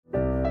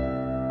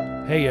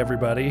Hey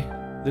everybody,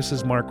 this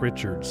is Mark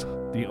Richards,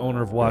 the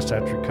owner of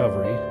Wasatch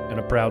Recovery and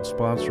a proud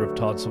sponsor of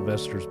Todd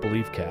Sylvester's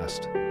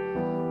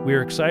BeliefCast. We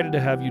are excited to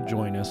have you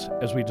join us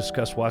as we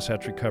discuss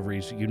Wasatch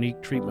Recovery's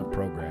unique treatment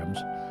programs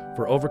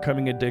for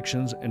overcoming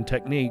addictions and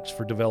techniques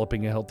for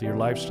developing a healthier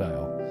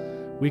lifestyle.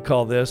 We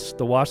call this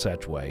the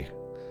Wasatch Way.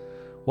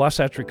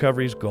 Wasatch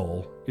Recovery's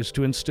goal is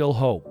to instill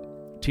hope,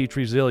 teach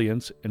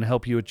resilience, and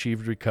help you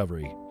achieve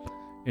recovery.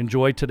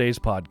 Enjoy today's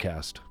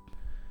podcast.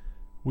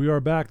 We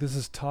are back. This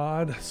is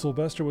Todd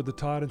Sylvester with the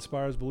Todd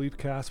Inspires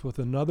BeliefCast with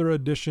another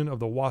edition of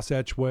the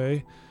Wasatch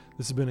Way.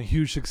 This has been a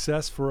huge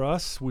success for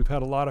us. We've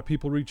had a lot of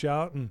people reach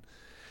out and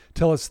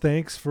tell us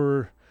thanks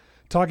for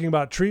talking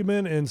about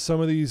treatment and some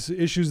of these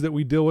issues that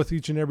we deal with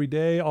each and every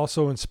day,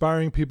 also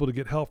inspiring people to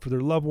get help for their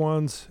loved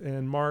ones.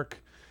 And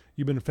Mark,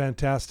 you've been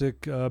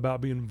fantastic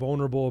about being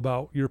vulnerable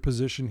about your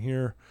position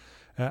here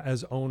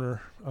as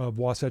owner of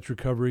Wasatch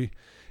Recovery.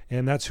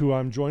 And that's who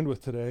I'm joined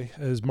with today,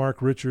 is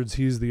Mark Richards.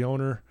 He's the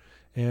owner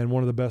and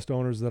one of the best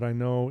owners that I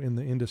know in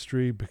the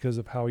industry because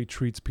of how he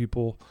treats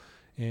people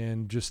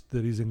and just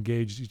that he's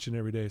engaged each and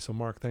every day. So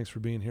Mark, thanks for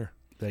being here.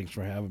 Thanks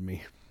for having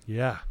me.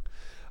 Yeah.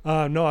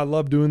 No, I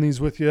love doing these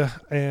with you.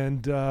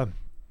 And,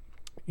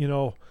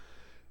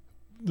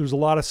 there's a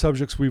lot of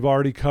subjects we've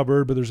already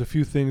covered, but there's a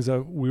few things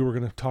that we were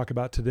going to talk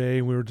about today.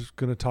 And we were just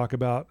going to talk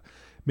about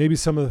maybe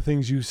some of the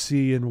things you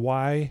see and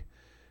why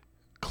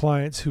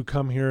clients who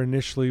come here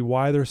initially,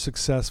 why they're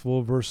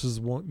successful versus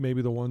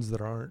maybe the ones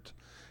that aren't.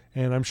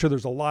 And I'm sure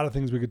there's a lot of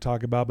things we could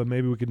talk about, but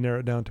maybe we could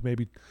narrow it down to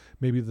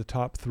maybe the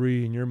top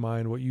three in your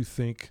mind, what you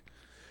think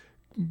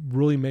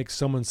really makes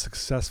someone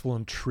successful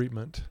in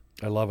treatment.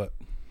 I love it.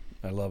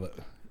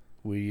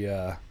 We,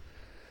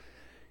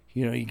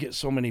 you get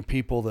so many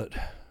people that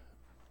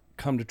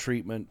come to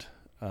treatment,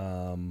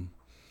 but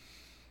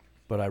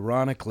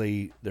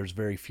ironically, there's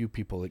very few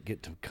people that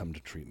get to come to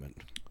treatment.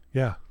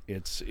 Yeah.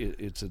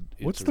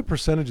 What's the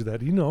percentage of that?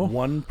 Do you know?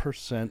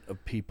 1%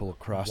 of people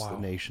across the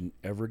nation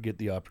ever get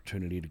the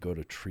opportunity to go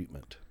to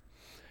treatment.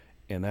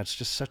 And that's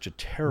just such a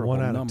terrible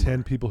number. 1 out of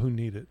 10 people who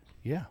need it.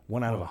 Yeah,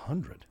 1 out of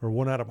 100. Or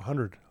 1 out of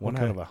 100. One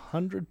out of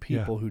 100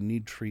 people who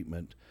need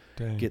treatment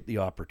get the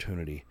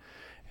opportunity.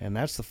 And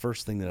that's the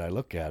first thing that I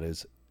look at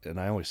is, and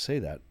I always say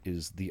that,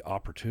 is the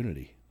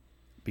opportunity.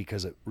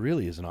 Because it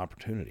really is an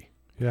opportunity.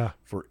 Yeah.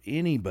 For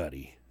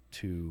anybody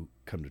to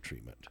come to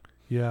treatment.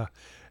 Yeah.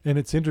 And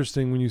it's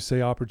interesting when you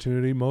say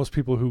opportunity. Most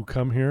people who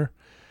come here,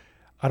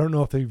 I don't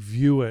know if they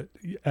view it,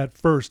 at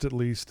first at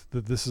least,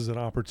 that this is an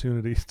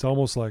opportunity. It's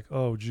almost like,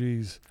 oh,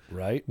 geez.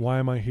 Right. Why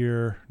am I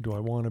here? Do I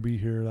want to be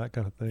here? That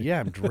kind of thing.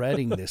 Yeah, I'm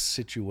dreading this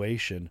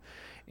situation.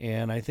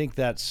 And I think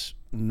that's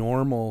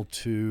normal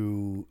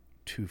to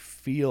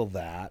feel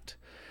that.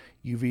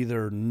 You've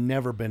either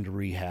never been to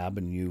rehab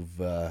and you've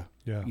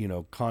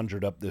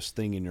conjured up this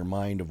thing in your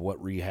mind of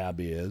what rehab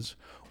is,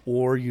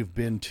 or you've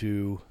been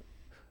to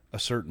a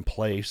certain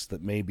place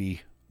that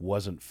maybe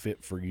wasn't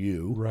fit for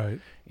you. Right.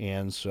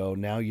 And so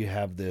now you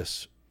have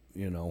this,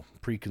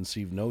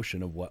 preconceived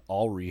notion of what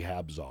all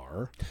rehabs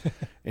are.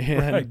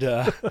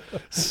 And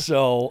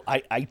so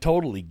I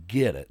totally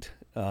get it.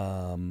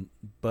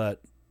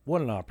 But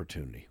what an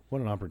opportunity.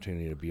 What an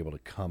opportunity to be able to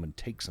come and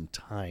take some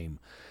time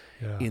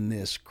in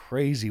this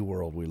crazy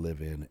world we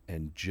live in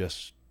and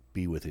just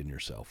be within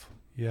yourself.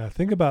 Yeah.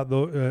 Think about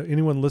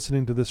anyone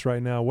listening to this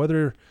right now,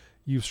 whether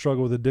you've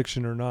struggled with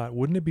addiction or not,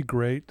 wouldn't it be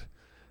great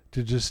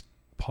to just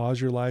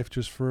pause your life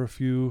just for a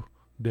few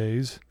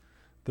days,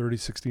 30,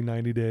 60,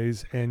 90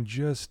 days, and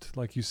just,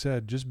 like you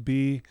said, just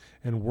be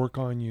and work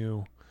on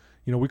you.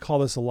 We call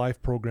this a life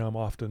program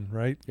often,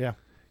 right? Yeah.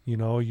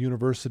 A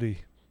university,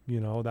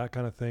 that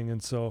kind of thing.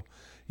 And so,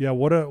 yeah,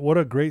 what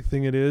a great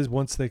thing it is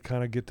once they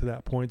kind of get to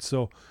that point.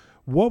 So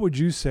what would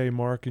you say,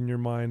 Mark, in your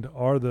mind,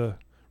 are the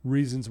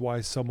reasons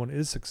why someone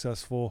is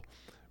successful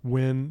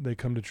when they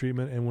come to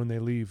treatment and when they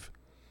leave?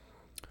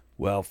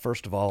 Well,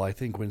 first of all, I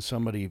think when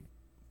somebody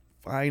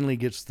finally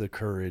gets the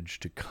courage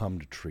to come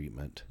to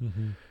treatment,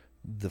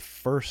 the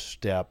first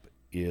step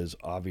is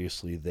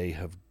obviously they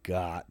have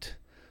got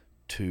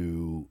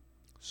to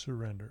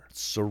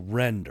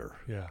surrender.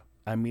 Yeah.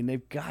 I mean,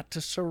 they've got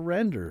to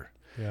surrender.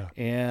 Yeah.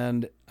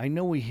 And I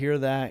know we hear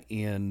that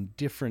in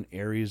different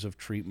areas of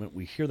treatment.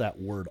 We hear that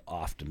word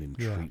often in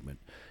treatment.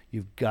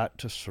 You've got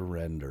to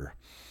surrender.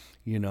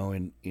 In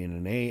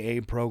an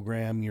AA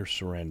program, you're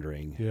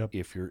surrendering. Yep.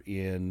 If you're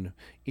in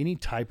any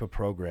type of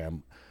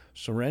program,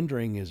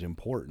 surrendering is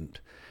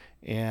important.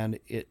 And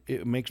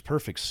it makes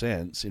perfect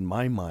sense in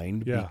my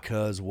mind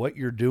because what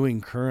you're doing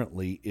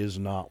currently is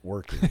not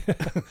working.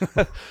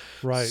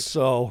 Right.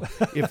 So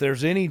if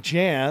there's any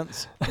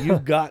chance,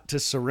 you've got to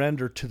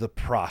surrender to the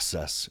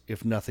process,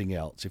 if nothing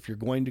else. If you're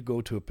going to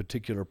go to a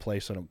particular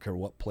place, I don't care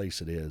what place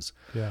it is,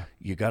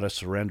 you got to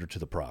surrender to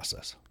the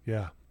process.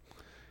 Yeah.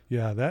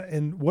 Yeah.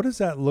 And what does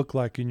that look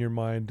like in your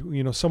mind?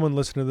 Someone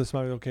listening to this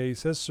might be, okay, he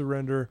says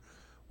surrender.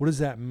 What does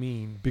that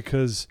mean?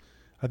 Because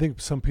I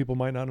think some people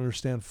might not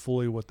understand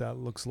fully what that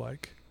looks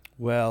like.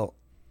 Well,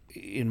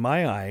 in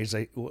my eyes,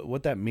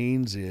 what that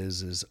means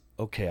is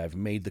okay, I've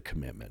made the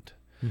commitment.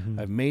 Mm-hmm.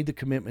 I've made the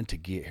commitment to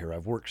get here.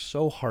 I've worked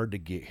so hard to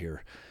get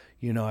here.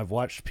 You know, I've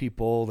watched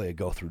people, they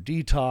go through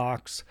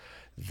detox.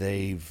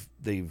 They've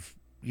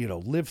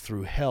lived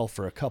through hell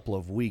for a couple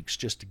of weeks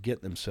just to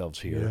get themselves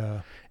here.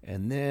 Yeah.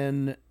 And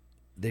then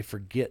they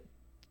forget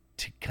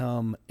to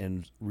come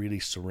and really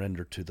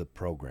surrender to the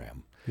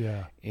program.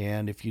 Yeah.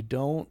 And if you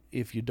don't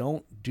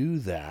do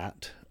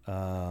that,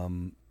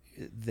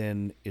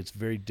 then it's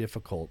very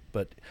difficult.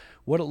 But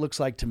what it looks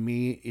like to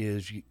me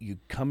is you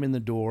come in the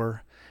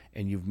door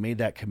and you've made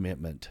that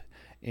commitment.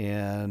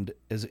 And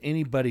as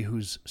anybody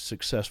who's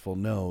successful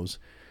knows,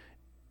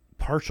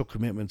 partial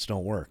commitments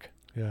don't work.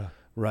 Yeah.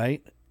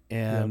 Right?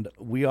 And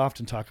we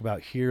often talk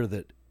about here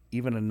that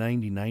even a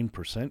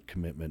 99%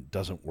 commitment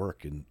doesn't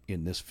work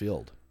in this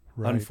field,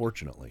 Right.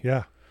 unfortunately.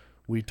 Yeah.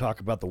 We talk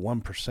about the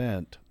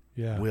 1%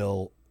 Yeah.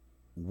 will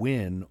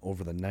win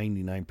over the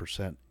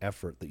 99%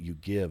 effort that you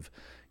give.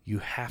 You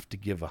have to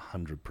give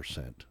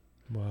 100%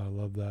 Wow, I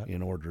love that.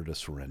 in order to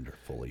surrender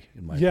fully,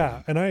 in my Yeah,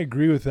 opinion. and I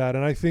agree with that.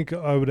 And I think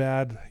I would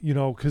add,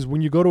 because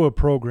when you go to a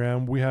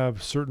program, we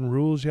have certain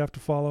rules you have to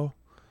follow.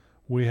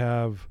 We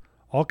have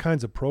all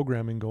kinds of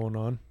programming going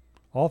on,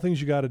 all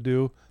things you got to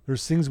do.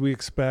 There's things we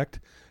expect.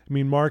 I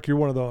mean, Mark, you're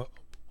one of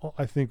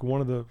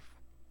the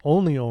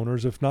only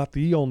owners, if not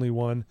the only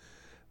one,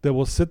 that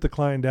will sit the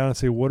client down and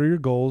say, what are your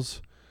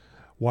goals?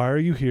 Why are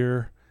you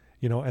here?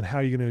 And how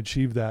are you going to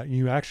achieve that? And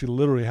you actually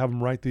literally have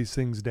them write these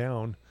things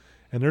down.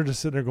 And they're just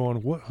sitting there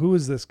going, who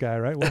is this guy,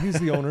 right? Well, he's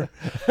the owner.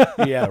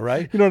 Yeah,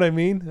 right? You know what I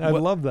mean? I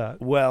Well- love that.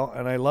 Well,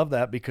 and I love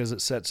that because it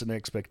sets an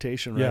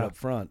expectation right Yeah. up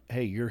front.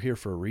 Hey, you're here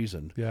for a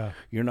reason. Yeah.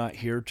 You're not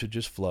here to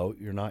just float.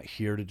 You're not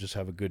here to just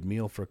have a good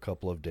meal for a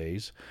couple of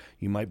days.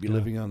 You might be Yeah.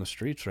 living on the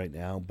streets right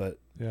now, but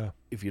Yeah.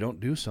 if you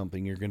don't do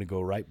something, you're going to go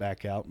right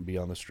back out and be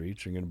on the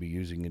streets. You're going to be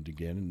using it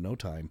again in no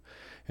time.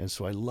 And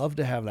so I love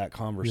to have that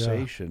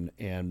conversation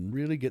and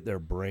really get their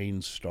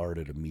brains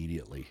started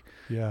immediately.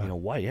 Yeah.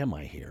 Why am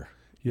I here?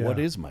 Yeah. What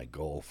is my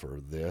goal for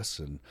this?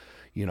 And,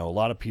 a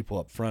lot of people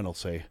up front will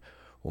say,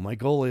 well, my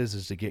goal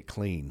is to get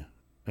clean.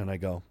 And I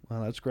go,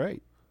 well, that's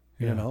great.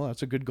 Yeah.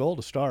 That's a good goal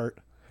to start.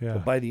 Yeah.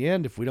 But by the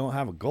end, if we don't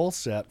have a goal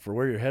set for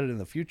where you're headed in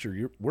the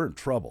future, we're in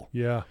trouble,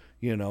 Yeah.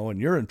 and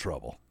you're in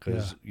trouble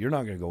because you're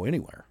not going to go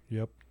anywhere.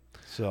 Yep.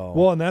 So,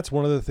 Well, and that's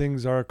one of the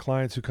things our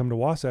clients who come to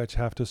Wasatch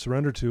have to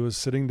surrender to is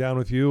sitting down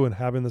with you and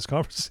having this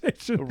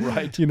conversation.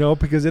 Right.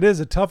 Because it is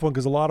a tough one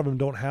because a lot of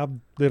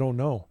them they don't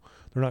know.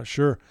 They're not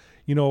sure.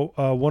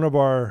 One of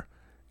our,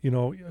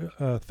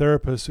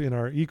 therapists in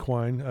our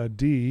equine,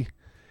 D,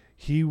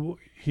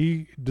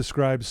 he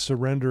describes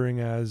surrendering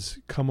as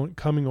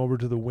coming over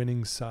to the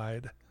winning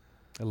side.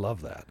 I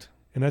love that.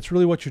 And that's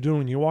really what you're doing.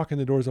 When you walk in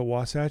the doors at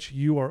Wasatch,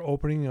 you are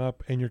opening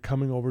up and you're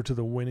coming over to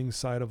the winning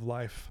side of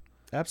life.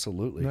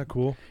 Absolutely. Isn't that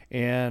cool?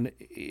 And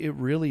it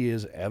really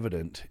is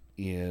evident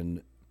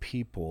in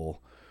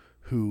people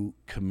who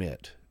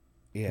commit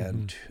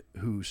and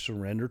who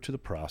surrender to the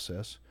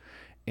process.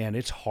 And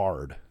it's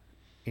hard.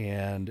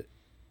 And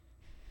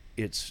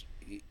it's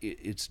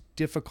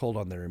difficult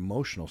on their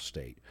emotional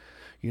state.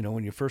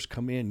 When you first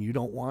come in, you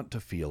don't want to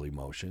feel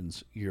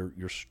emotions. You're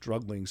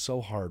struggling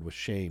so hard with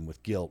shame,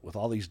 with guilt, with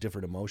all these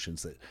different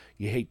emotions that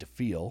you hate to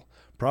feel,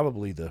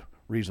 probably the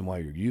reason why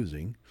you're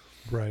using.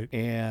 Right.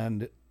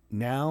 And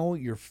now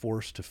you're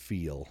forced to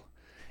feel.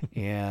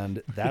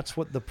 And that's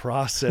what the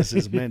process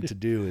is meant to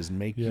do, is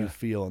make you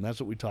feel. And that's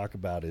what we talk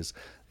about is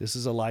this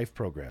is a life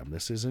program.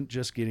 This isn't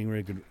just getting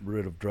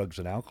rid of drugs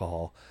and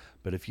alcohol.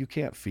 But if you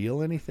can't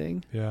feel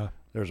anything,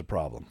 there's a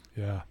problem.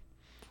 Yeah.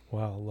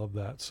 Wow, I love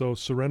that. So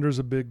surrender's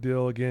a big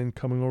deal. Again,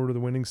 coming over to the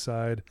winning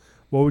side.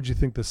 What would you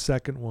think the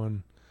second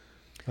one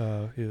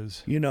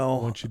is?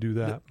 Once you do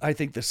that, I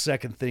think the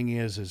second thing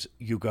is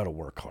you got to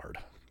work hard.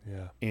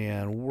 Yeah.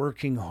 And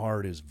working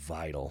hard is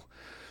vital.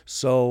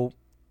 So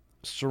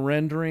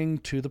surrendering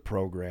to the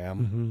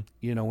program,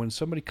 when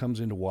somebody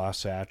comes into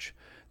Wasatch,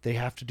 they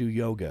have to do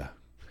yoga.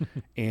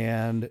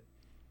 And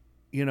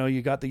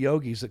you got the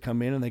yogis that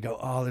come in and they go,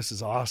 oh, this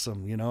is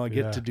awesome. I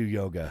get to do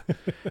yoga.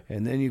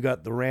 And then you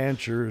got the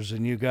ranchers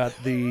and you got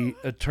the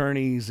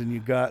attorneys and you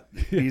got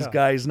these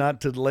guys,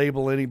 not to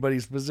label anybody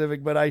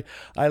specific, but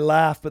I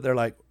laugh, but they're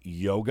like,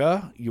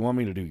 yoga? You want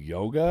me to do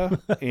yoga?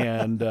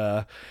 And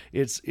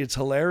it's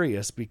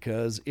hilarious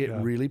because it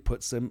really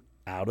puts them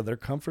out of their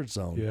comfort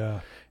zone.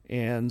 Yeah.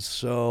 And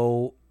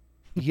so,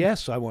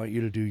 yes, I want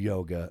you to do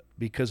yoga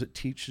because it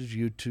teaches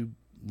you to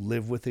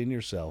live within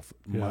yourself,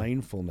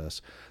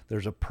 mindfulness.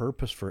 There's a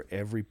purpose for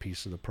every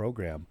piece of the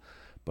program.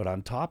 But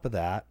on top of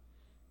that,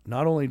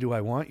 not only do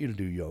I want you to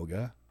do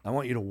yoga, I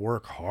want you to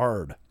work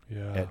hard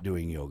at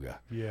doing yoga.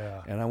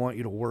 Yeah. And I want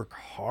you to work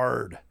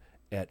hard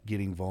at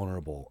getting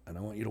vulnerable. And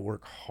I want you to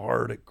work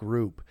hard at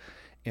group.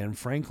 And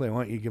frankly, I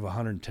want you to give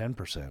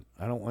 110%.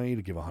 I don't want you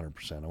to give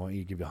 100%. I want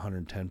you to give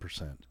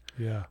 110%.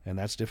 Yeah. And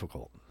that's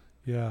difficult.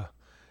 Yeah.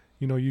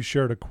 You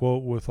shared a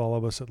quote with all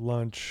of us at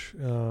lunch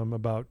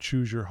about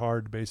choose your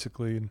hard,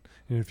 basically. And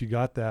if you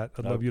got that,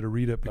 I'd love you to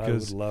read it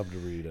because I would love to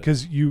read it.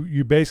 Because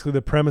you basically,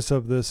 the premise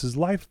of this is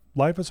life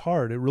is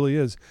hard. It really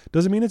is.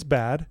 Doesn't mean it's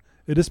bad.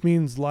 It just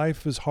means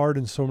life is hard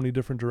in so many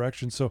different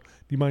directions. So do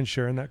you mind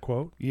sharing that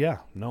quote? Yeah,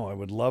 no, I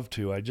would love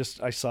to.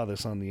 I saw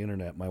this on the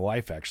internet. My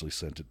wife actually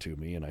sent it to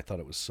me, and I thought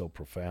it was so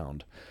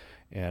profound.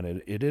 And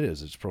it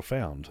is. It's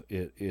profound.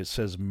 It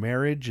says,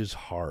 marriage is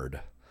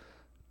hard.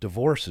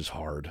 Divorce is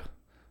hard.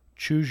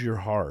 Choose your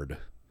hard.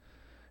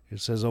 It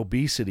says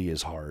obesity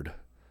is hard.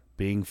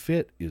 Being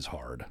fit is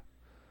hard.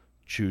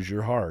 Choose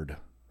your hard.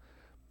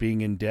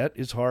 Being in debt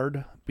is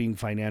hard. Being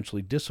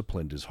financially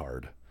disciplined is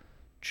hard.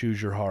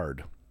 Choose your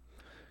hard.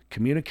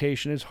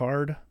 Communication is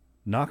hard.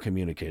 Not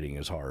communicating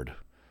is hard.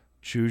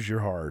 Choose your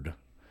hard.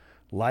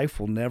 Life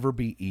will never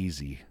be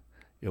easy.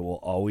 It will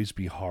always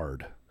be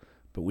hard.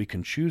 But we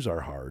can choose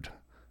our hard.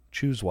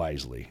 Choose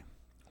wisely.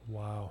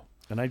 Wow.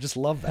 And I just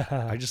love that.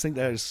 I just think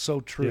that is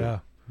so true. Yeah,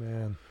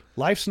 man.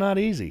 Life's not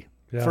easy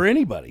Yeah. for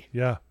anybody.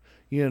 Yeah.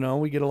 You know,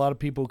 we get a lot of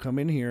people come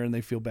in here and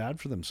they feel bad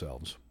for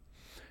themselves.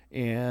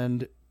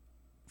 And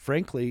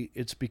frankly,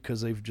 it's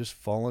because they've just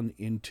fallen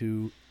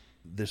into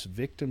this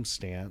victim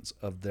stance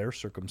of their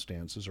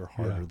circumstances are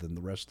harder than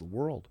the rest of the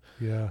world.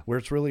 Yeah. Where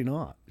it's really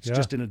not. It's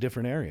just in a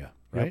different area,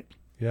 right?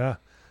 Yeah.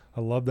 I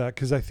love that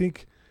because I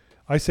think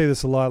I say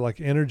this a lot, like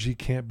energy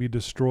can't be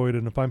destroyed.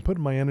 And if I'm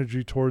putting my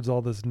energy towards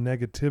all this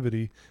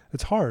negativity,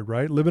 it's hard,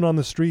 right? Living on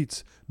the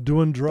streets,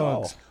 doing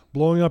drugs,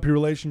 blowing up your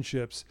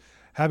relationships,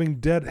 having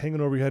debt hanging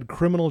over your head,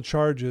 criminal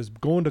charges,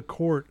 going to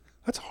court.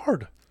 That's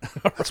hard.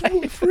 That's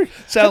really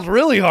Sounds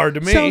really hard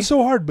to me. Sounds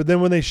so hard. But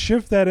then when they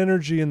shift that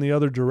energy in the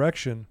other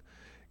direction,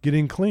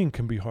 getting clean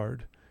can be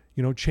hard.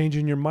 You know,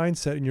 changing your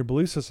mindset and your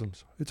belief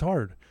systems, it's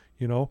hard.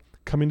 You know,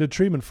 coming to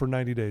treatment for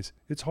 90 days,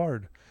 it's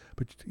hard.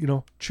 But, you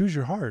know, choose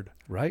your hard.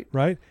 Right.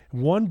 Right?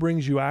 One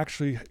brings you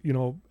actually, you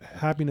know,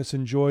 happiness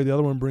and joy. The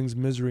other one brings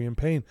misery and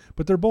pain.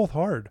 But they're both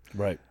hard.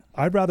 Right.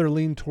 I'd rather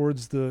lean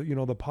towards the, you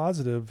know, the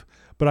positive.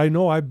 But I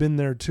know I've been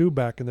there too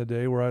back in the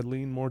day where I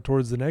lean more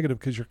towards the negative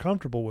because you're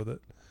comfortable with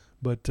it.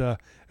 But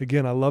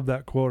again, I love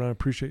that quote. And I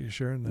appreciate you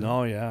sharing that.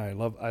 No, yeah,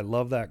 I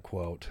love that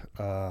quote.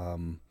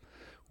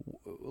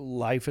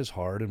 Life is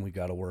hard, and we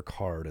got to work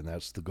hard, and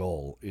that's the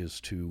goal: is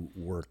to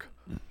work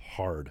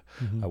hard.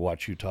 Mm-hmm. I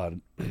watch you,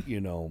 Todd.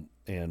 You know,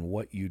 and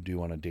what you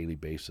do on a daily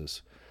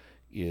basis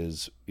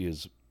is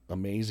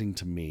amazing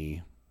to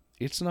me.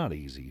 It's not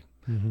easy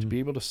to be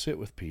able to sit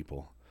with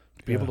people,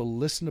 to be able to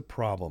listen to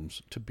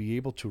problems, to be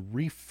able to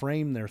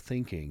reframe their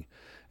thinking,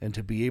 and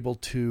to be able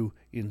to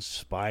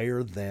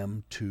inspire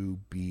them to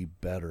be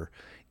better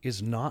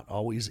is not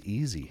always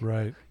easy.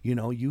 Right. You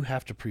know, you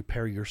have to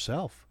prepare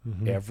yourself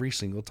every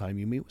single time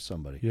you meet with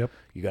somebody. Yep.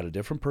 You got a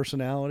different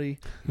personality,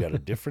 you got a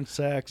different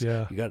sex,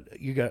 Yeah.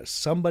 you got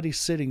somebody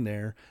sitting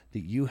there that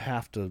you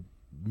have to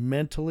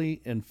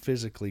mentally and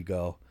physically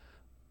go,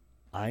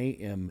 I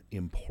am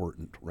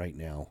important right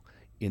now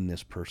in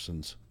this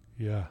person's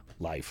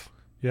life.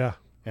 Yeah.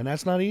 And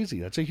that's not easy.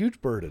 That's a huge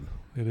burden.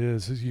 It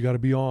is. You got to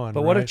be on.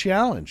 But what a right?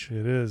 challenge.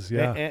 It is.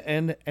 Yeah.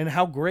 And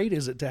how great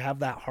is it to have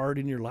that hard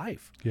in your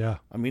life? Yeah.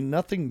 I mean,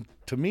 nothing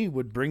to me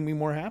would bring me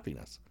more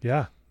happiness.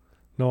 Yeah.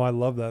 No, I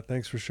love that.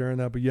 Thanks for sharing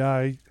that. But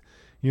yeah,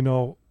 you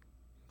know,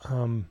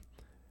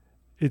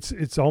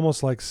 it's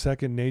almost like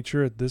second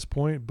nature at this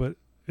point, but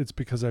it's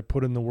because I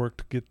put in the work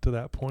to get to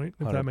that point,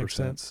 if that makes 100%.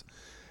 sense.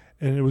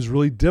 And it was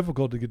really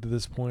difficult to get to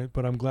this point,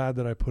 but I'm glad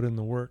that I put in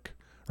the work.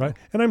 Right.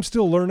 And I'm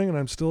still learning and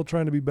I'm still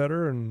trying to be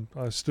better and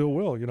I still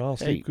will, you know, I'll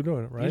keep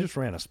doing it. Right. You just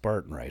ran a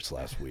Spartan race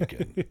last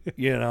weekend.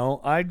 You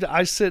know,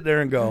 I sit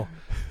there and go,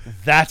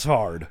 that's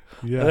hard.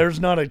 Yeah.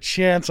 There's not a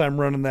chance I'm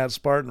running that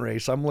Spartan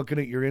race. I'm looking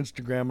at your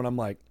Instagram and I'm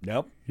like,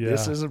 nope,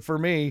 this Yeah. isn't for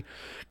me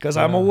because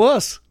I'm a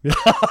wuss.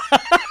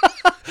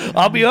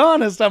 I'll be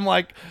honest. I'm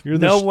like,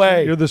 no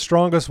way. You're the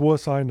strongest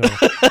wuss I know.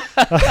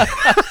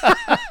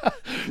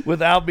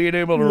 Without being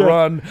able to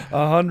run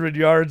 100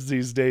 yards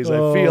these days,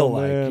 I feel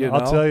like, man. you know?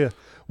 I'll tell you.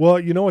 Well,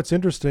 you know, it's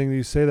interesting that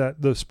you say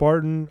that. The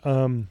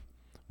Spartan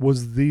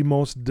was the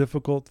most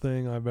difficult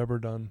thing I've ever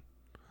done.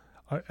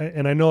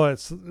 And I know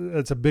it's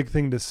a big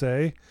thing to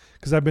say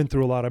because I've been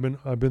through a lot.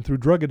 I've been through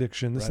drug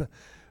addiction,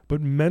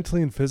 but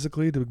mentally and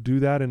physically to do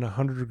that in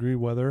 100-degree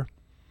weather,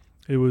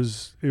 it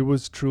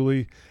was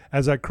truly.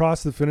 As I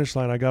crossed the finish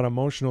line, I got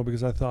emotional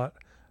because I thought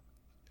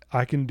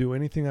I can do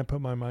anything I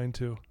put my mind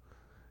to,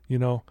 you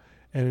know.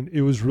 And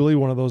it was really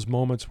one of those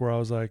moments where I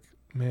was like,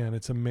 man,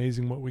 it's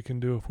amazing what we can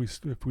do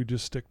if we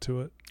just stick to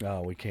it.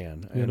 Oh, we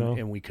can. You know?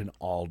 And we can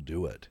all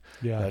do it.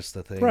 Yeah. That's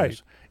the thing.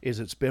 Right. Is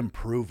it's been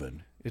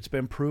proven. It's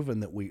been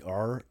proven that we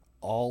are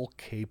all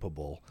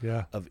capable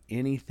of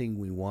anything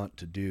we want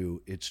to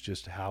do. It's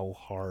just how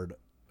hard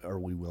are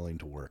we willing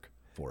to work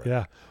for it.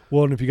 Yeah.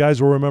 Well, and if you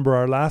guys will remember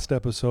our last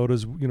episode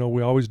is, you know,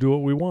 we always do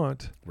what we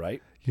want.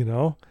 Right. You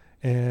know?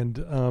 And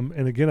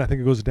again, I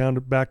think it goes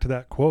back to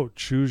that quote,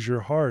 choose your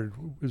hard.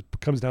 It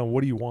comes down,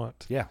 what do you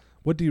want? Yeah.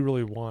 What do you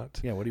really want?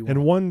 Yeah, what do you want?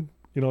 And one,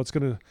 you know, it's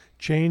going to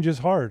change is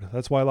hard.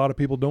 That's why a lot of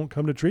people don't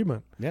come to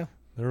treatment. Yeah.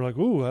 They're like,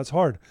 ooh, that's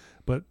hard.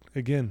 But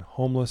again,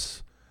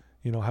 homeless,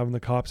 you know, having the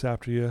cops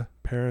after you,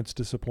 parents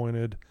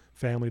disappointed,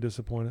 family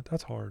disappointed.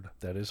 That's hard.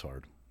 That is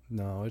hard.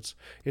 No,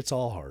 it's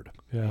all hard.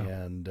 Yeah.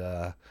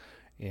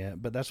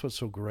 And but that's what's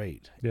so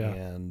great. Yeah.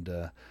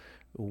 And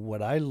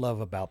What I love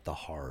about the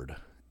hard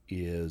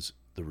is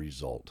the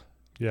result.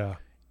 Yeah.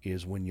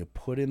 Is when you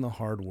put in the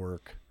hard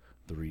work,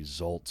 the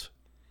results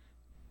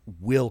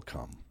will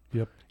come.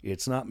 Yep.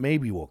 It's not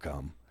maybe will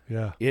come.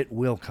 Yeah. It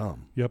will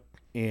come. Yep.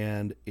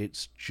 And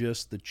it's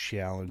just the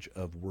challenge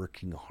of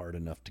working hard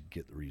enough to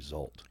get the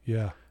result.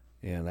 Yeah.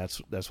 And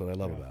that's what I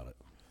love about it.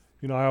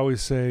 You know, I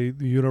always say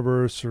the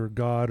universe or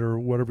God or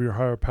whatever your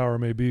higher power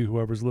may be,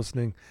 whoever's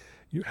listening,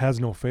 has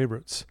no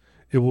favorites.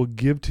 It will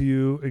give to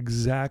you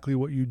exactly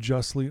what you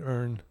justly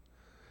earn.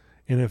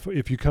 And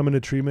if you come into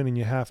treatment and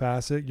you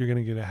half-ass it, you're going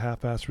to get a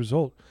half-ass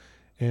result.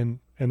 And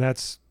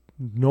that's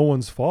no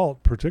one's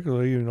fault,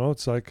 particularly,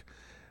 it's like,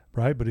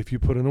 right? But if you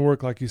put in the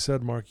work, like you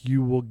said, Mark,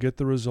 you will get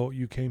the result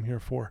you came here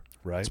for.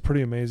 Right. It's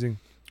pretty amazing.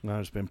 Now,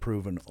 it's been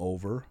proven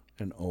over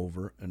and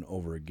over and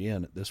over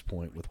again at this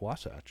point with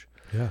Wasatch.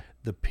 Yeah.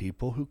 The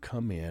people who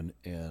come in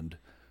and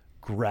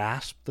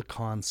grasp the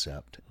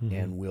concept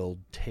and will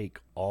take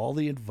all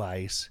the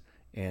advice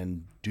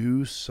and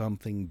do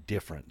something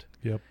different.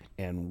 Yep.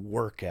 And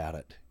work at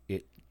it.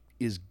 It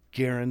is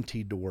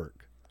guaranteed to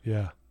work.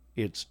 Yeah.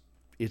 It's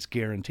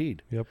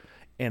guaranteed. Yep.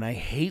 And I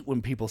hate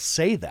when people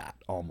say that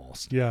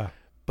almost. Yeah.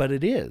 But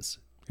it is.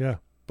 Yeah.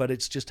 But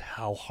it's just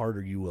how hard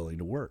are you willing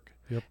to work?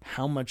 Yep.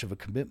 How much of a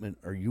commitment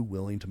are you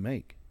willing to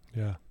make?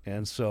 Yeah.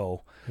 And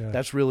so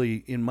that's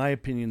really, in my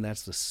opinion,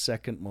 that's the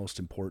second most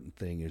important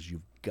thing is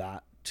you've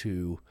got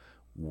to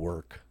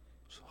work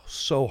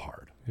so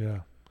hard. Yeah.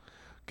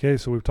 Okay,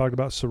 so we've talked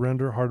about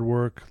surrender, hard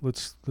work.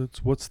 Let's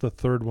what's the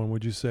third one,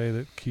 would you say,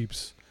 that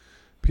keeps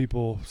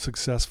people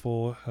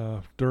successful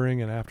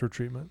during and after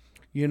treatment?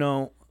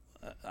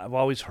 I've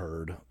always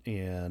heard,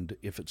 and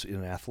if it's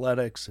in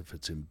athletics, if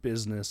it's in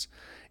business,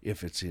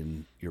 if it's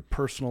in your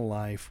personal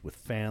life with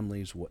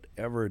families,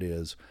 whatever it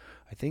is,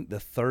 I think the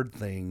third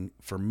thing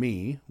for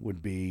me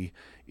would be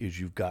is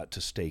you've got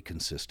to stay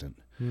consistent.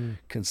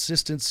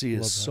 Consistency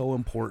is so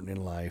important in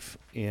life.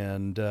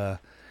 And,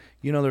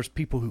 there's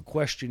people who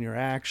question your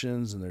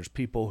actions, and there's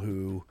people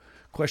who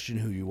question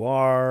who you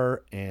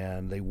are,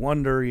 and they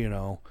wonder,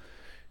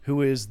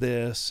 who is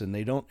this? And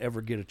they don't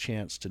ever get a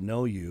chance to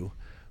know you.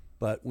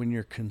 But when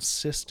you're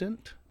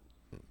consistent,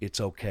 it's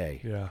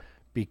okay. Yeah.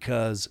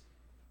 Because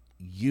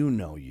you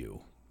know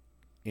you.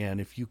 And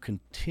if you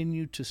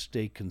continue to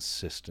stay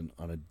consistent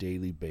on a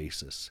daily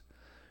basis,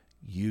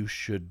 you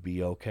should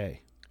be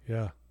okay.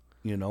 Yeah.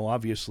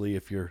 Obviously,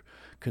 if you're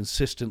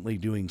consistently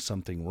doing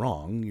something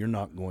wrong, you're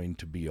not going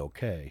to be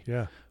okay.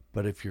 Yeah.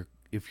 But if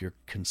you're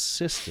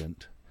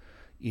consistent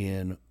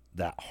in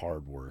that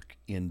hard work,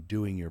 in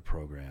doing your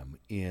program,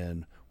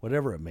 in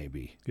whatever it may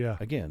be,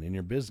 again, in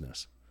your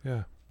business,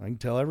 I can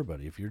tell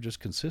everybody, if you're just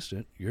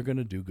consistent, you're going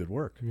to do good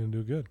work. You're going to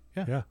do good.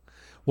 Yeah.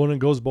 Well, and it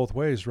goes both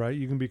ways, right?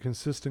 You can be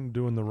consistent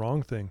doing the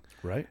wrong thing.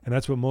 Right. And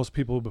that's what most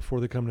people, before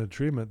they come into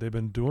treatment, they've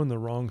been doing the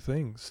wrong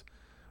things,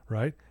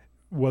 right?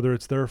 Whether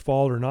it's their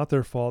fault or not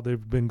their fault,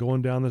 they've been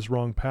going down this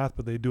wrong path,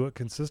 but they do it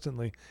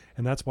consistently.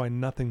 And that's why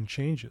nothing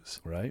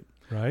changes. Right.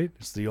 Right?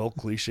 It's the old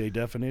cliche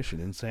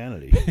definition,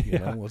 insanity.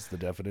 What's the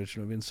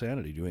definition of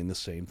insanity? Doing the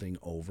same thing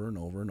over and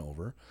over and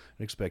over and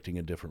expecting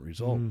a different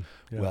result.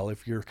 Well,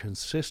 if you're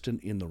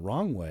consistent in the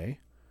wrong way,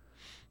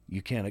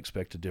 you can't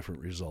expect a different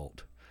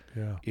result.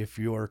 Yeah. If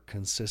you're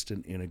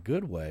consistent in a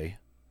good way,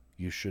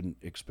 you shouldn't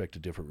expect a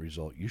different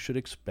result. You should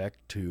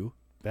expect to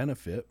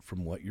benefit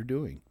from what you're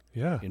doing.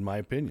 Yeah. In my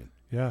opinion.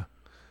 Yeah.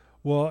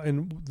 Well,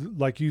 and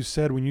like you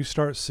said, when you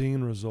start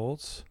seeing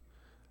results,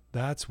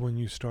 that's when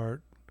you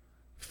start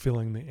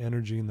feeling the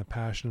energy and the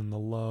passion and the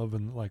love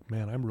and like,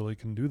 man, I really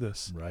can do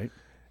this. Right.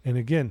 And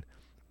again,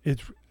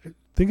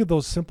 think of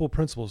those simple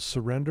principles: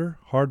 surrender,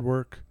 hard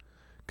work,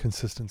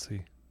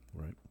 consistency.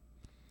 Right.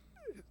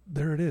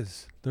 There it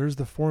is. There's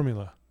the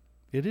formula.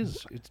 It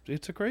is.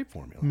 It's a great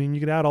formula. I mean, you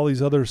could add all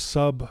these other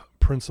sub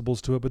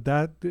principles to it, but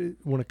that,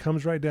 when it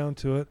comes right down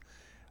to it,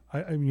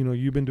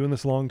 you've been doing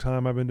this a long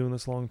time. I've been doing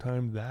this a long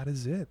time. That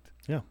is it.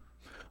 Yeah.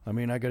 I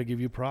mean, I got to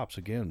give you props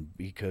again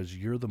because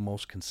you're the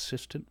most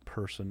consistent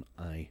person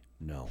I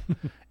know.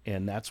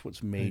 And that's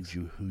what's made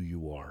you who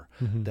you are.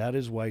 That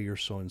is why you're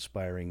so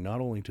inspiring, not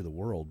only to the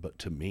world, but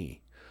to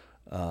me.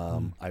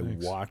 I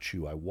watch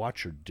you. I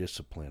watch your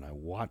discipline. I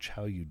watch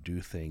how you do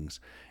things.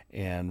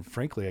 And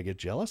frankly, I get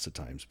jealous at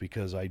times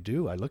because I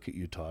do. I look at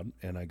you, Todd,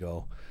 and I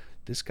go,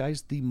 this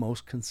guy's the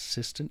most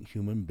consistent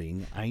human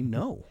being I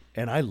know.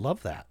 And I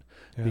love that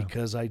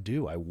because I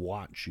do. I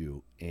watch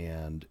you,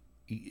 and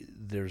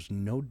there's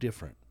no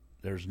different.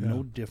 There's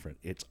no different.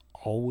 It's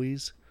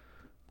always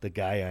the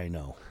guy I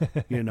know,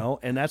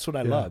 and that's what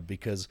I love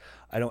because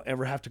I don't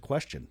ever have to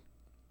question.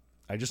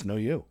 I just know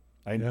you.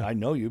 I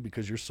know you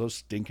because you're so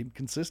stinking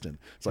consistent.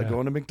 It's like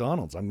going to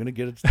McDonald's. I'm going to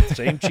get the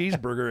same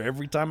cheeseburger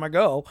every time I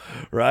go,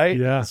 right?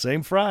 Yeah.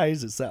 Same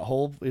fries. It's that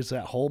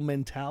whole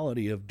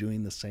mentality of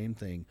doing the same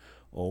thing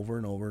over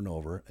and over and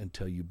over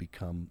until you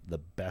become the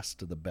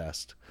best of the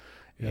best.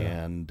 Yeah.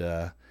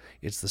 And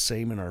it's the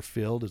same in our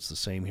field. It's the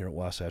same here at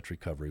Wasatch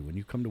Recovery. When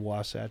you come to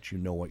Wasatch, you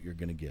know what you're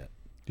going to get.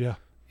 Yeah.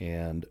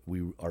 And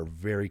we are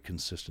very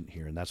consistent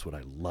here, and that's what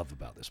I love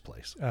about this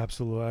place.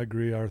 Absolutely. I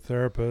agree. Our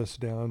therapists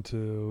down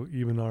to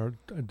even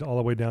all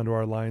the way down to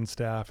our line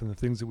staff and the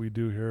things that we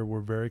do here,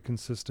 we're very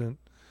consistent.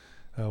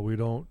 We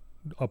don't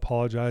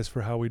apologize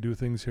for how we do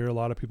things here. A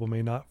lot of people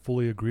may not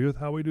fully agree with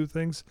how we do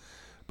things,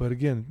 but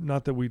again,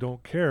 not that we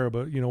don't care,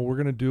 but we're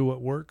going to do what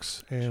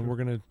works, and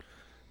Sure.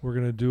 we're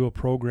going to do a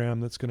program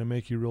that's going to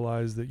make you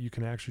realize that you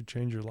can actually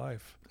change your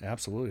life.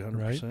 Absolutely,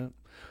 100%. Right?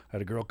 I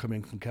had a girl come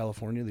in from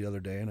California the other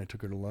day, and I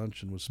took her to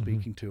lunch and was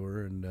speaking to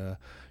her, and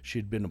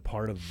she'd been a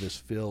part of this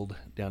field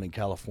down in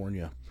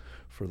California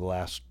for the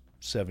last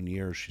 7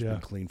 years. She's been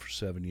clean for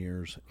 7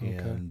 years,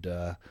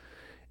 Okay.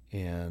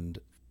 and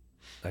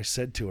I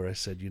said to her,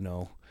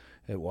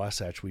 at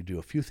Wasatch we do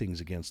a few things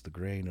against the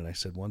grain, and I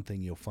said, one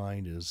thing you'll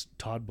find is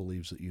Todd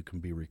believes that you can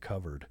be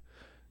recovered.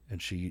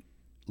 And she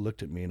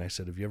looked at me, and I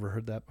said, have you ever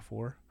heard that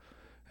before?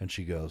 And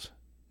she goes,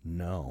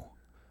 no,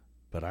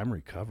 but I'm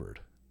recovered.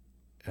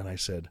 And I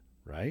said,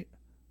 right?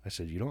 I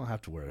said, you don't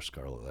have to wear a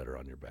scarlet letter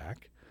on your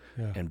back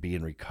and be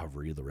in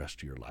recovery the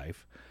rest of your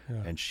life.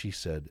 Yeah. And she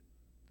said,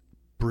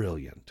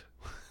 brilliant,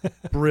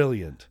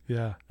 brilliant.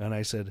 Yeah. And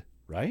I said,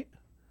 right?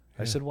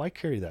 I Yeah. said, why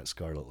carry that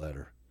scarlet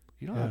letter?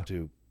 You don't have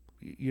to,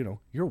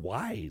 you're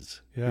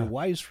wise. Yeah. You're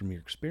wise from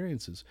your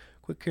experiences.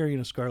 Quit carrying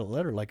a scarlet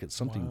letter like it's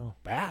something Wow.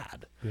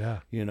 bad, Yeah.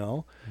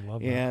 Love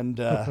that. And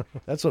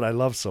that's what I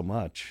love so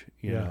much,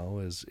 Yeah.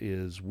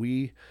 is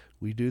we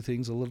do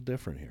things a little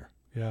different here.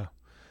 Yeah.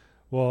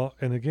 Well,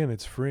 and again,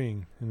 it's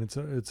freeing, and it's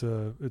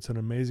an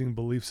amazing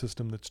belief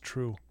system that's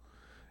true.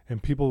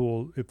 And people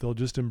will, if they'll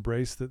just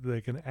embrace that they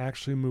can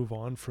actually move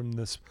on from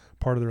this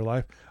part of their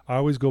life. I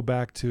always go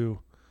back to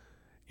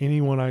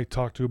anyone I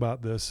talk to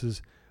about this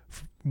is,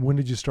 when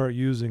did you start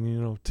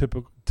using,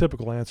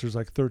 typical answers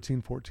like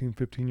 13, 14,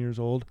 15 years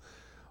old.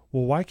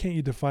 Well, why can't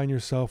you define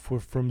yourself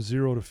from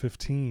 0 to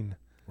 15?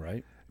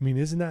 Right. I mean,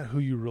 isn't that who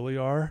you really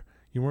are?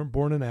 You weren't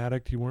born an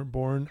addict. You weren't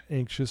born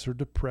anxious or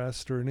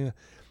depressed or anything.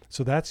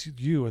 So that's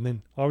you. And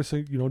then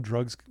obviously,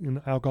 drugs and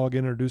alcohol get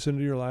introduced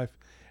into your life,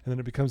 and then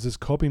it becomes this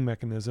coping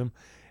mechanism.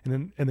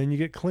 And then you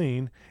get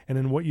clean. And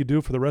then what you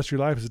do for the rest of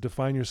your life is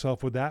define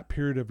yourself with that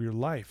period of your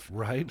life.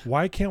 Right.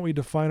 Why can't we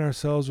define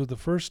ourselves with the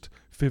first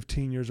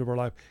 15 years of our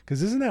life?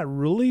 Because isn't that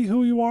really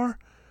who you are?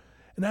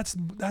 And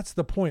that's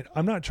the point.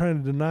 I'm not trying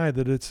to deny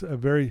that it's a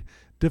very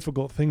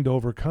difficult thing to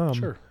overcome.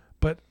 Sure.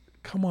 But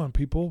come on,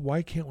 people.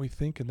 Why can't we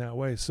think in that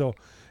way? So,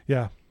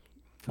 yeah.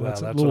 Well,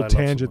 That's a that's little what I love so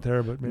tangent much.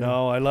 there, but man.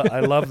 No, I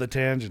love the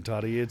tangent,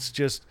 Toddy. It's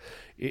just,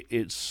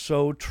 it's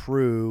so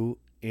true.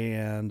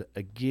 And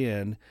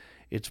again,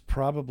 it's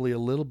probably a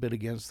little bit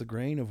against the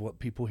grain of what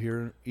people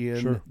hear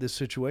in this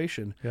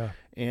situation. Yeah.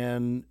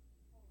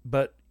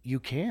 But you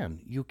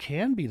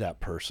can be that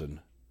person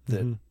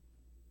that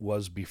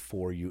was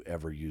before you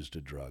ever used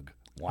a drug.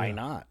 Why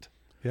not?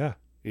 Yeah.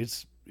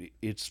 It's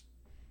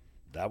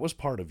that was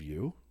part of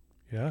you.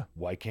 Yeah.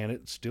 Why can't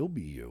it still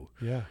be you?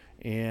 Yeah.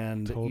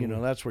 And, Totally.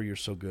 that's where you're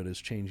so good,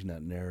 is changing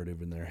that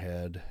narrative in their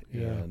head.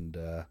 Yeah. And,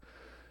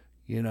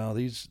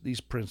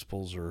 these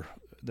principles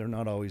they're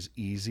not always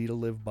easy to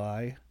live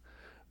by,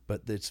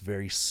 but it's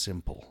very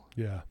simple.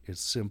 Yeah.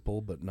 It's simple,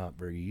 but not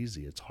very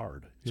easy. It's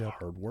hard. It's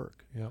hard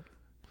work. Yep.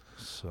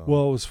 So,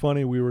 Well, it was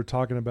funny. We were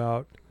talking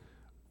about,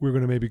 we're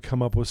going to maybe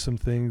come up with some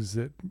things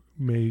that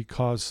may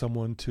cause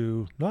someone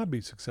to not be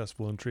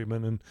successful in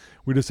treatment. And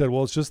we just said,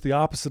 well, it's just the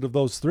opposite of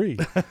those three.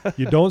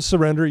 You don't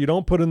surrender, you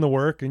don't put in the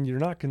work, and you're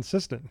not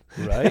consistent.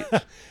 right?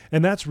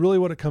 And that's really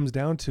what it comes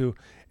down to.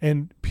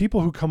 And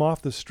people who come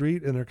off the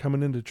street and they're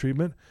coming into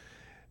treatment,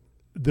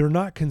 they're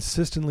not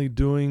consistently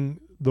doing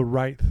the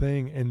right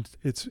thing. And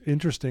it's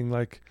interesting,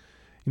 like,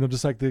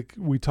 just like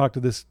we talked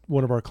to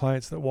one of our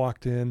clients that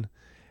walked in,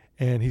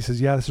 and he says,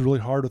 yeah, this is really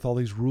hard with all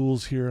these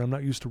rules here. I'm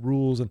not used to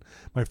rules. And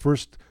my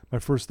first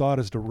thought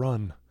is to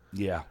run.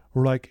 Yeah.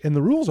 We're like, and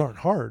the rules aren't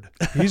hard.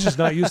 He's just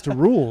not used to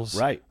rules.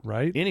 Right.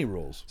 Right. Any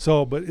rules.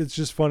 So, but it's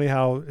just funny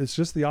how it's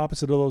just the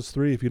opposite of those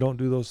three. If you don't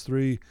do those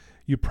three,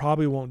 you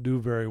probably won't do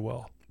very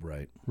well.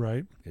 Right.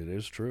 Right. It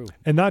is true.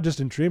 And not just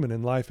in treatment,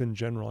 in life in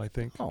general, I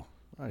think. Oh,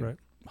 I Right.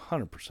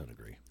 100%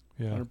 agree.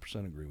 Yeah.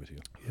 100% agree with you.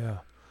 Yeah.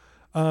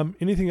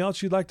 Anything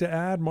else you'd like to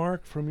add,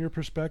 Mark, from your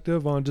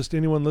perspective on just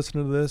anyone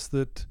listening to this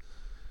that,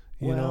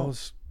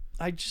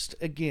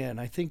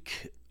 I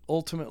think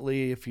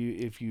ultimately, if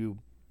you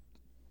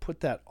put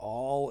that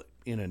all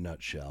in a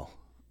nutshell,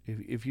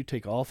 if you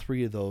take all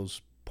three of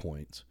those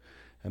points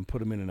and put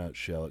them in a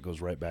nutshell, it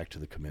goes right back to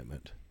the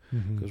commitment.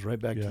 Mm-hmm. It goes right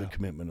back to the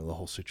commitment of the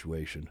whole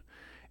situation.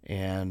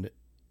 And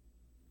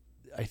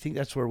I think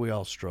that's where we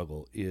all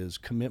struggle, is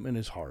commitment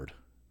is hard.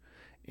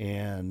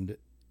 And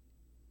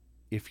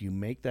if you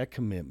make that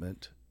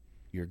commitment,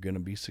 you're going to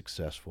be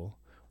successful,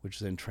 which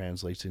then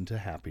translates into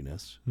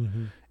happiness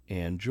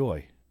and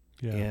joy.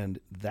 Yeah. And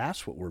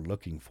that's what we're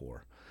looking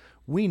for.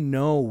 We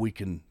know we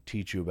can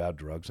teach you about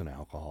drugs and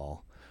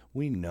alcohol.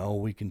 We know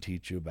we can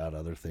teach you about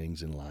other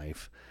things in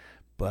life.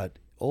 But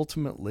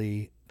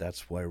ultimately,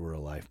 that's why we're a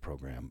life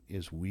program,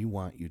 is we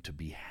want you to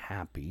be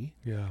happy.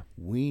 Yeah.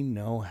 We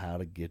know how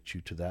to get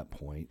you to that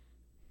point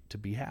to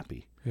be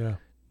happy. Yeah.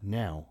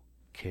 Now,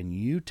 can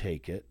you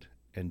take it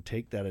and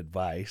take that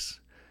advice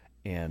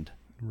and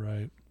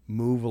Right.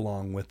 move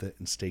along with it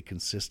and stay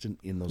consistent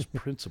in those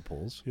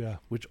principles, Yeah.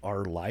 which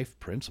are life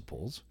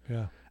principles.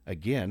 Yeah.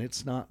 Again,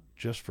 it's not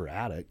just for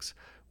addicts.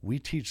 We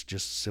teach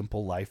just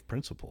simple life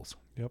principles.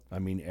 Yep. I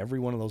mean, every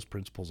one of those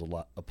principles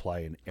apply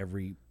in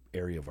every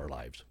area of our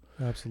lives.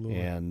 Absolutely.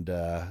 And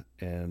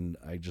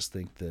I just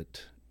think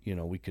that, you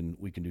know, we can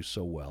do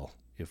so well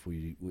if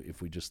we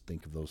just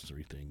think of those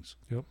three things.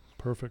 Yep.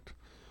 Perfect.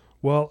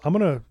 Well, I'm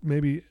going to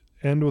maybe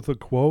end with a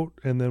quote,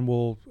 and then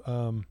we'll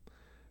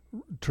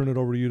turn it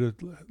over to you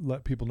to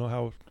let people know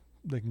how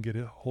they can get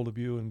a hold of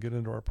you and get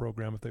into our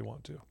program if they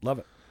want to. Love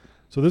it.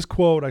 So this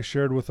quote I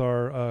shared with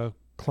our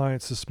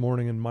clients this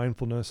morning in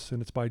mindfulness,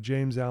 and it's by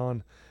James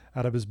Allen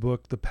out of his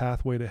book, The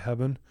Pathway to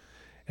Heaven.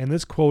 And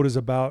this quote is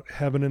about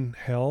heaven and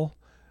hell,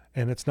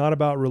 and it's not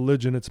about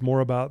religion. It's more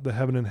about the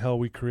heaven and hell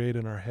we create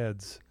in our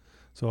heads.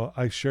 So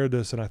I shared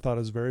this, and I thought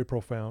it was very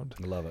profound.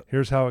 I love it.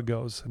 Here's how it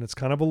goes, and it's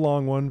kind of a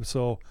long one,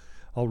 so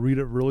I'll read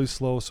it really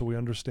slow so we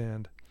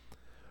understand.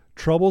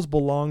 Troubles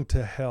belong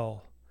to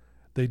hell.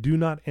 They do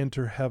not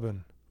enter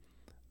heaven.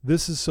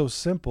 This is so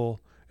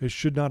simple, it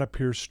should not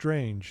appear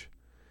strange.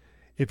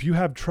 If you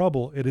have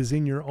trouble, it is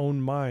in your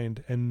own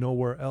mind and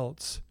nowhere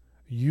else.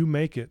 You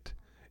make it.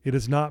 It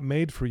is not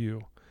made for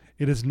you.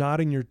 It is not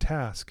in your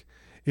task.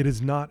 It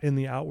is not in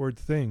the outward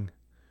thing.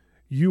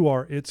 You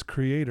are its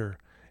creator,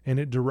 and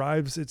it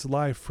derives its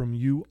life from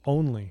you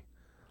only.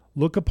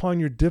 Look upon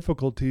your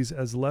difficulties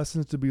as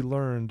lessons to be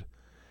learned,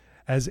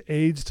 as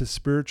aids to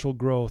spiritual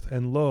growth,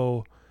 and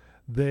lo,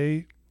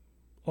 they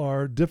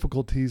are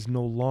difficulties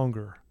no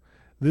longer.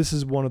 This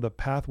is one of the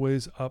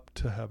pathways up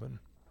to heaven.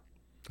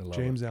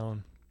 James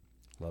Allen.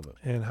 Love it.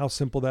 And how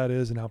simple that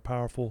is, and how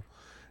powerful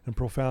and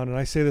profound. And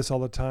I say this all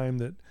the time,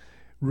 that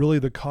really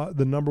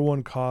the number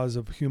one cause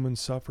of human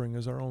suffering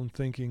is our own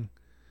thinking,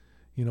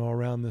 you know,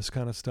 around this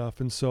kind of stuff.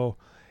 And so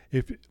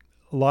if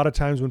a lot of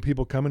times when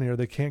people come in here,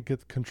 they can't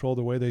get control of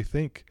the way they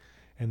think,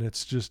 and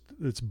it's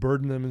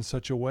burdened them in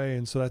such a way.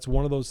 And so that's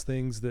one of those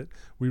things that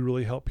we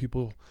really help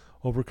people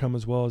overcome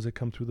as well as they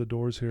come through the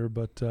doors here.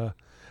 But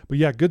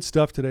yeah, good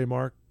stuff today,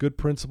 Mark. Good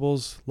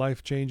principles,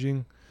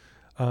 life-changing.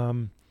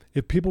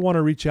 If people want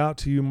to reach out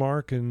to you,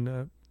 Mark,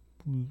 and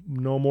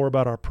know more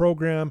about our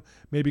program,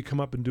 maybe come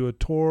up and do a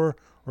tour,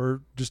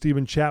 or just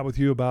even chat with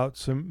you about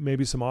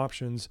some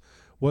options,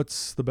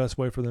 what's the best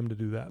way for them to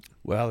do that?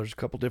 Well, there's a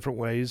couple different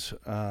ways.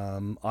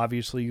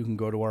 Obviously, you can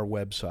go to our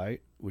website,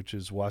 which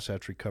is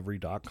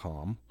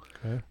wasatchrecovery.com.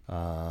 Okay.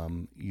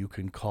 You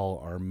can call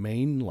our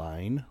main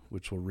line,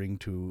 which will ring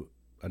to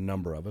a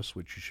number of us,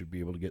 which you should be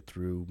able to get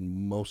through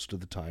most of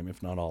the time,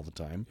 if not all the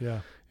time.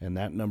 Yeah. And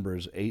that number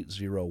is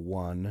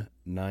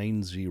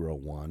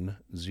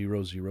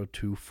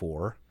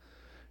 801-901-0024.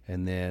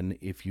 And then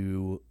if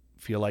you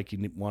feel like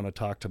you want to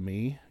talk to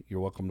me,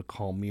 you're welcome to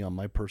call me on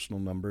my personal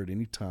number at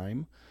any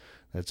time.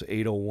 That's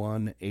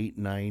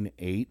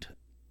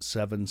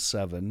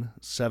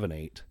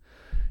 801-898-7778.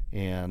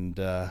 And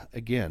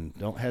again,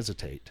 don't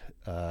hesitate.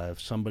 If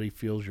somebody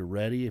feels you're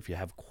ready, if you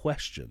have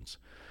questions,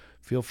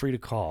 feel free to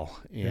call,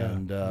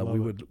 and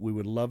we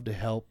would love to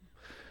help.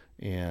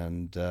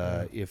 And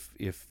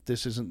if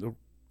this isn't the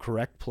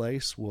correct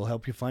place, we'll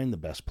help you find the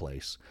best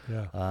place.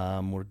 Yeah.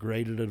 We're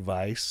great at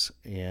advice,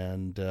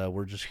 and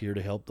we're just here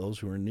to help those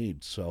who are in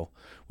need. So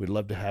we'd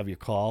love to have you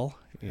call,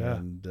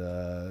 and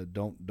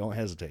don't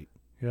hesitate.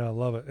 Yeah, I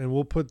love it. And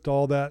we'll put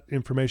all that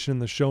information in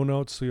the show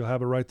notes, so you'll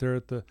have it right there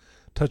at the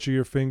touch of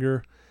your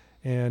finger.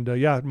 And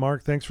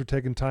Mark, thanks for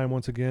taking time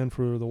once again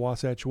for the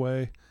Wasatch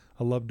Way.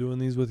 I love doing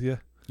these with you.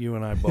 You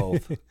and I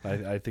both.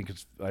 I think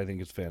it's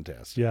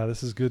fantastic. Yeah,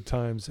 this is good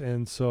times.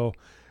 And so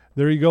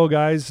there you go,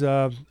 guys.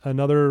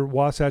 Another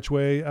Wasatch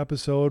Way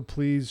episode.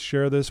 Please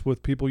share this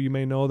with people you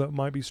may know that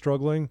might be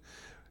struggling,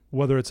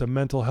 whether it's a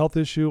mental health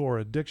issue or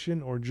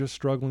addiction or just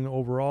struggling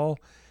overall.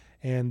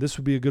 And this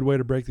would be a good way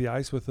to break the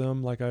ice with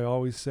them, like I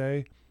always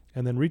say.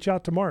 And then reach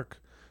out to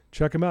Mark.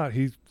 Check him out.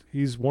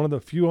 He's one of the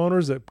few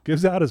owners that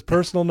gives out his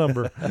personal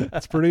number.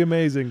 It's pretty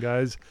amazing,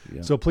 guys.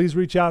 Yeah. So please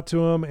reach out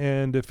to him.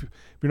 And if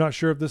you're not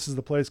sure if this is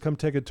the place, come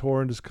take a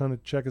tour and just kind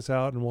of check us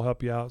out, and we'll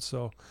help you out.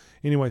 So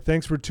anyway,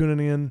 thanks for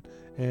tuning in,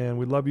 and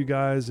we love you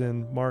guys.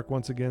 And Mark,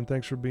 once again,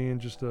 thanks for being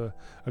just a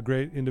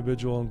great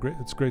individual, and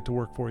it's great to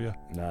work for you.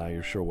 Nah,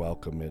 you're sure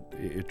welcome.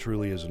 It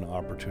truly is an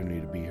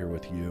opportunity to be here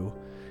with you.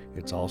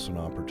 It's also an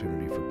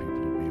opportunity for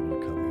people to be able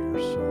to come here.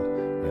 So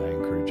yeah, I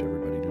encourage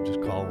everybody to just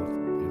call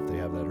if they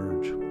have that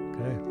urge.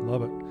 Okay,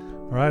 love it.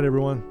 All right,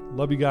 everyone.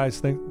 Love you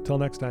guys. Till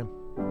next time.